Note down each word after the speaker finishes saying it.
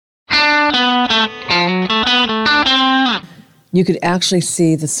You could actually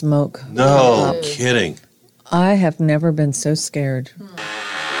see the smoke. No kidding. I have never been so scared.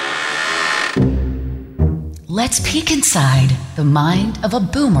 Let's peek inside the mind of a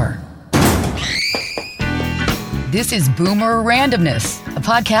boomer. This is Boomer Randomness, a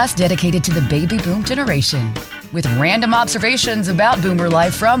podcast dedicated to the baby boom generation, with random observations about boomer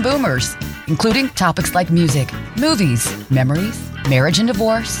life from boomers, including topics like music, movies, memories, marriage and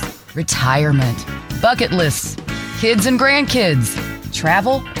divorce, retirement, bucket lists, kids and grandkids,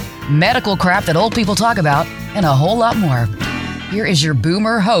 travel, medical crap that old people talk about, and a whole lot more. Here is your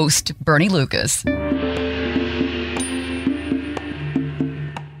boomer host, Bernie Lucas.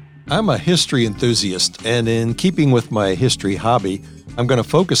 I'm a history enthusiast, and in keeping with my history hobby, I'm going to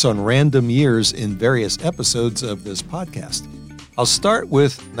focus on random years in various episodes of this podcast. I'll start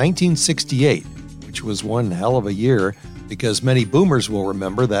with 1968, which was one hell of a year because many boomers will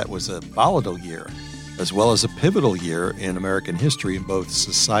remember that was a volatile year, as well as a pivotal year in American history in both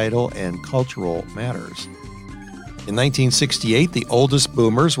societal and cultural matters. In 1968, the oldest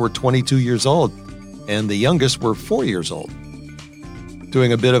boomers were 22 years old, and the youngest were 4 years old.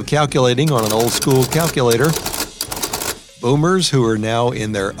 Doing a bit of calculating on an old school calculator, boomers who are now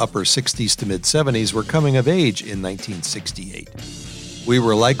in their upper 60s to mid-70s were coming of age in 1968. We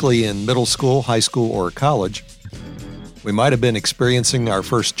were likely in middle school, high school, or college. We might have been experiencing our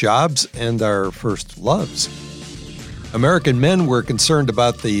first jobs and our first loves. American men were concerned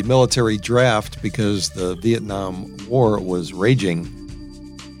about the military draft because the Vietnam War was raging.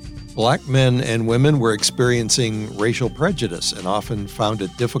 Black men and women were experiencing racial prejudice and often found it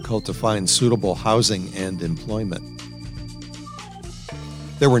difficult to find suitable housing and employment.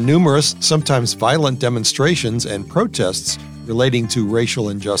 There were numerous, sometimes violent demonstrations and protests relating to racial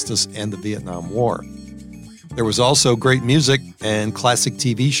injustice and the Vietnam War. There was also great music and classic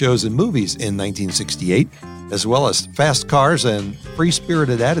TV shows and movies in 1968, as well as fast cars and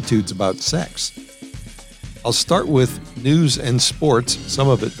free-spirited attitudes about sex. I'll start with news and sports, some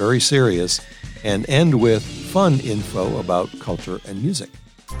of it very serious, and end with fun info about culture and music.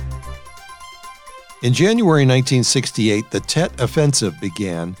 In January 1968, the Tet Offensive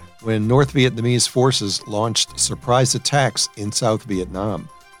began when North Vietnamese forces launched surprise attacks in South Vietnam.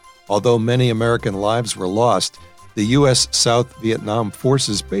 Although many American lives were lost, the U.S. South Vietnam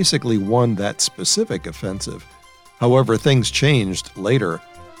forces basically won that specific offensive. However, things changed later.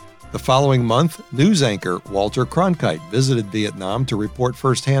 The following month, news anchor Walter Cronkite visited Vietnam to report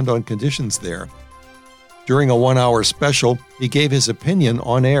firsthand on conditions there. During a 1-hour special, he gave his opinion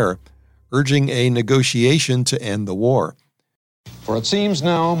on air, urging a negotiation to end the war. For it seems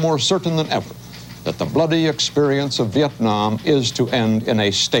now more certain than ever that the bloody experience of Vietnam is to end in a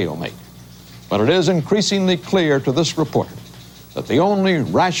stalemate. But it is increasingly clear to this reporter that the only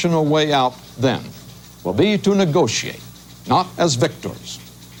rational way out then will be to negotiate, not as victors,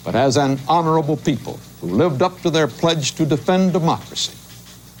 but as an honorable people who lived up to their pledge to defend democracy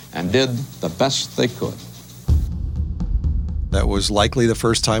and did the best they could. That was likely the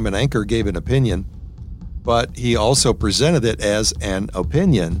first time an anchor gave an opinion, but he also presented it as an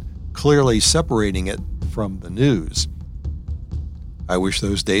opinion, clearly separating it from the news. I wish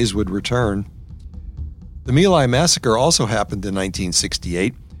those days would return. The My Lai massacre also happened in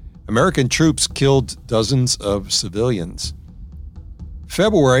 1968. American troops killed dozens of civilians.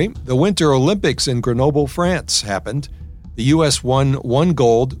 February, the Winter Olympics in Grenoble, France happened. The U.S. won 1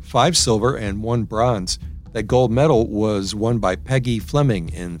 gold, 5 silver, and 1 bronze. That gold medal was won by Peggy Fleming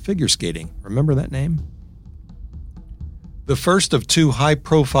in figure skating. Remember that name? The first of 2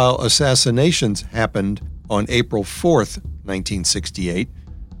 high-profile assassinations happened on April 4th, 1968.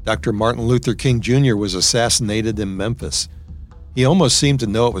 Dr. Martin Luther King Jr. was assassinated in Memphis. He almost seemed to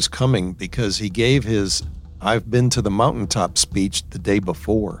know it was coming because he gave his "I've been to the mountaintop" speech the day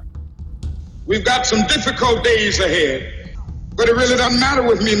before. We've got some difficult days ahead, but it really doesn't matter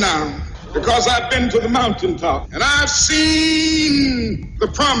with me now because I've been to the mountaintop and I've seen the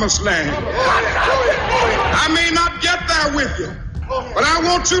promised land. I may not get there with you, but I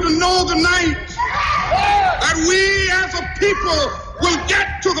want you to know tonight that we as a people will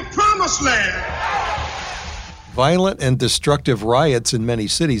get to the promised land. Violent and destructive riots in many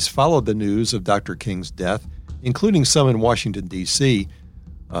cities followed the news of Dr. King's death, including some in Washington, D.C.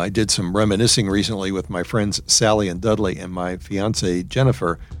 I did some reminiscing recently with my friends Sally and Dudley and my fiancée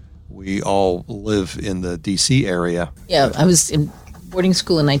Jennifer. We all live in the D.C. area. Yeah, I was in boarding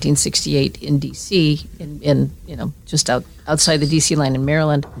school in 1968 in D.C., in just outside the D.C. line in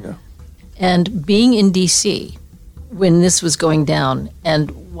Maryland. Yeah. And being in D.C. when this was going down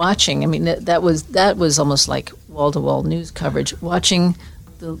and watching, I mean, that was almost like wall-to-wall news coverage, watching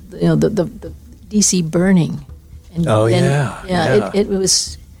the D.C. burning And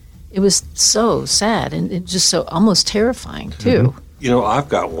it was so sad and it just so almost terrifying too. Mm-hmm. You know, I've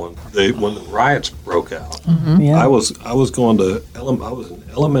got one. When the riots broke out, Yeah. I was going to I was in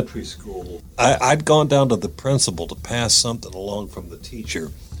elementary school. I'd gone down to the principal to pass something along from the teacher.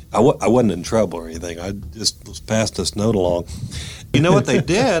 I wasn't in trouble or anything. I just was passed this note along. You know what they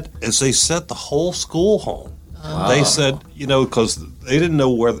did is they sent the whole school home. Wow. They said, because they didn't know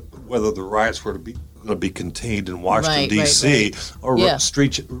whether the riots were going to be contained in Washington, D.C. or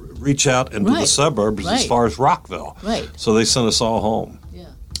reach out into the suburbs as far as Rockville. Right. So they sent us all home. Yeah.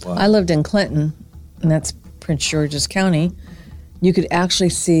 Wow. I lived in Clinton, and that's Prince George's County. You could actually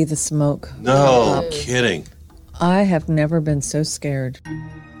see the smoke. No kidding. I have never been so scared.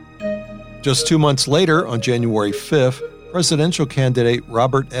 Just 2 months later, on January 5th, presidential candidate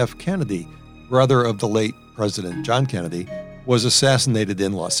Robert F. Kennedy, brother of the late President John Kennedy, was assassinated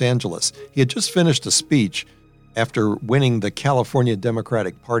in Los Angeles. He had just finished a speech after winning the California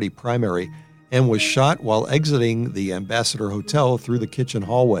Democratic Party primary and was shot while exiting the Ambassador Hotel through the kitchen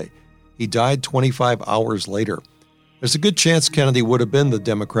hallway. He died 25 hours later. There's a good chance Kennedy would have been the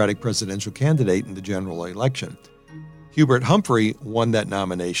Democratic presidential candidate in the general election. Hubert Humphrey won that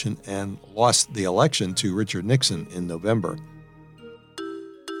nomination and lost the election to Richard Nixon in November.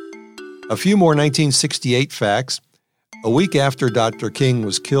 A few more 1968 facts. A week after Dr. King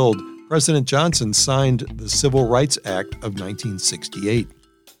was killed, President Johnson signed the Civil Rights Act of 1968.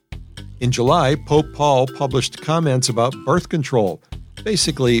 In July, Pope Paul published comments about birth control,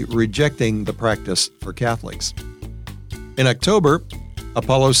 basically rejecting the practice for Catholics. In October,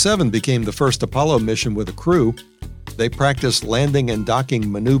 Apollo 7 became the first Apollo mission with a crew. They practiced landing and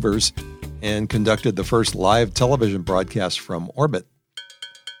docking maneuvers and conducted the first live television broadcast from orbit.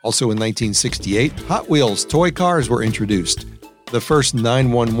 Also in 1968, Hot Wheels toy cars were introduced. The first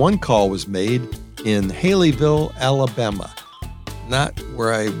 911 call was made in Haleyville, Alabama. Not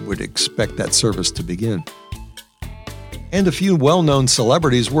where I would expect that service to begin. And a few well-known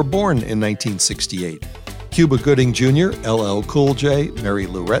celebrities were born in 1968. Cuba Gooding Jr., LL Cool J, Mary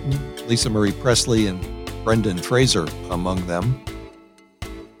Lou Retton, Lisa Marie Presley, and Brendan Fraser among them.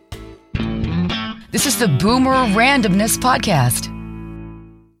 This is the Boomer Randomness Podcast.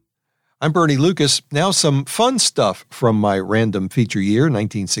 I'm Bernie Lucas. Now some fun stuff from my random feature year,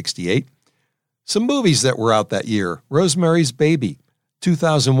 1968. Some movies that were out that year. Rosemary's Baby,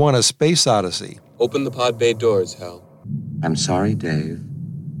 2001 A Space Odyssey. Open the pod bay doors, Hal. I'm sorry, Dave.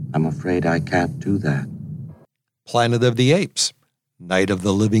 I'm afraid I can't do that. Planet of the Apes, Night of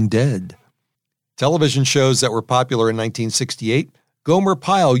the Living Dead. Television shows that were popular in 1968, Gomer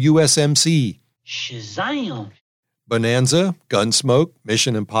Pyle, USMC. Shazam! Bonanza, Gunsmoke,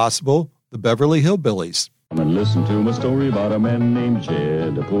 Mission Impossible, The Beverly Hillbillies. Come and listen to my story about a man named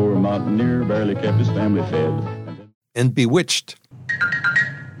Jed, a poor mountaineer, barely kept his family fed. And Bewitched.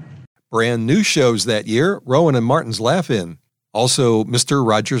 Brand new shows that year, Rowan and Martin's Laugh-In. Also, Mr.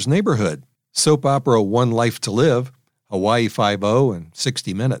 Rogers' Neighborhood, soap opera One Life to Live, Hawaii Five-0, and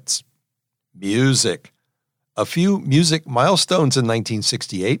 60 Minutes. Music. A few music milestones in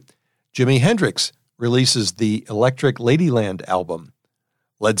 1968. Jimi Hendrix releases the Electric Ladyland album.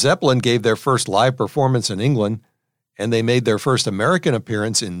 Led Zeppelin gave their first live performance in England, and they made their first American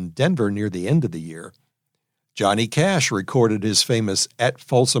appearance in Denver near the end of the year. Johnny Cash recorded his famous At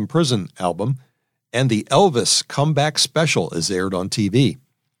Folsom Prison album, and the Elvis Comeback Special is aired on TV.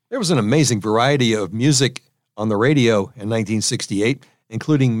 There was an amazing variety of music on the radio in 1968,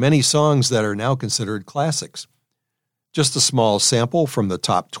 including many songs that are now considered classics. Just a small sample from the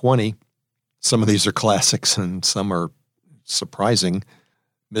top 20. Some of these are classics and some are surprising.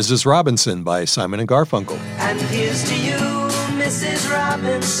 Mrs. Robinson by Simon & Garfunkel. And here's to you, Mrs.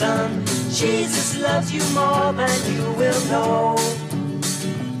 Robinson. Jesus loves you more than you will know.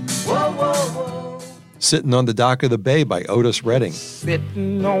 Whoa, whoa, whoa. Sitting on the Dock of the Bay by Otis Redding.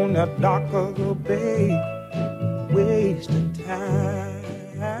 Sitting on the dock of the bay, wasting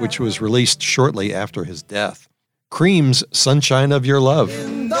time. Which was released shortly after his death. Cream's Sunshine of Your Love.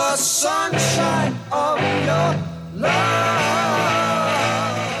 In the sunshine of your love.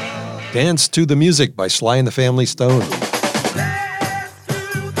 Dance to the Music by Sly and the Family Stone.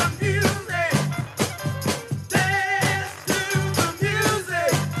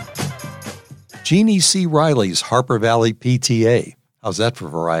 Jeannie C. Riley's Harper Valley PTA. How's that for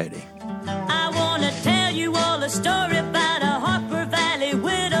variety? I want to tell you all a story about a Harper Valley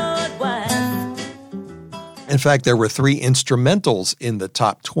widowed wife. In fact, there were 3 instrumentals in the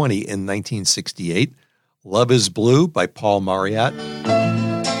top 20 in 1968. Love is Blue by Paul Marriott.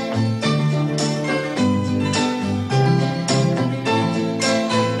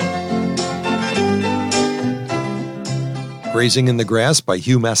 Grazing in the Grass by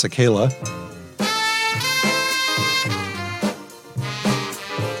Hugh Masekela.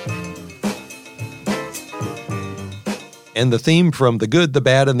 And the theme from The Good, the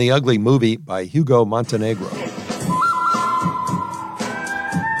Bad, and the Ugly movie by Hugo Montenegro.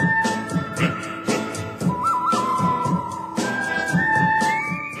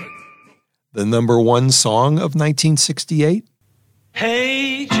 The number one song of 1968?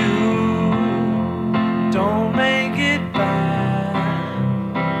 Hey Jude, don't make it bad.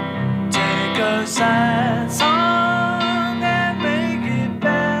 Take a sad song and make it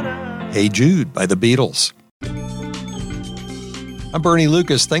better. Hey Jude by the Beatles. I'm Bernie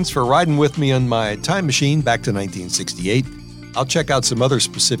Lucas. Thanks for riding with me on my time machine back to 1968. I'll check out some other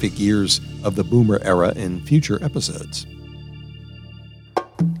specific years of the Boomer era in future episodes.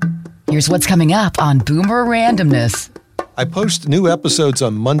 Here's what's coming up on Boomer Randomness. I post new episodes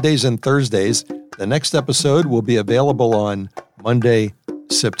on Mondays and Thursdays. The next episode will be available on Monday,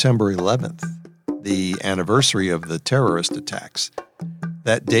 September 11th, the anniversary of the terrorist attacks.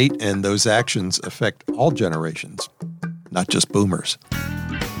 That date and those actions affect all generations, not just boomers.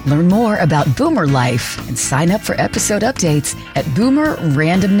 Learn more about Boomer Life and sign up for episode updates at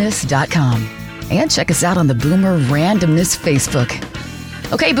boomerrandomness.com. And check us out on the Boomer Randomness Facebook.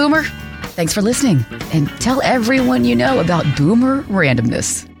 Okay, Boomer, thanks for listening. And tell everyone you know about Boomer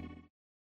Randomness.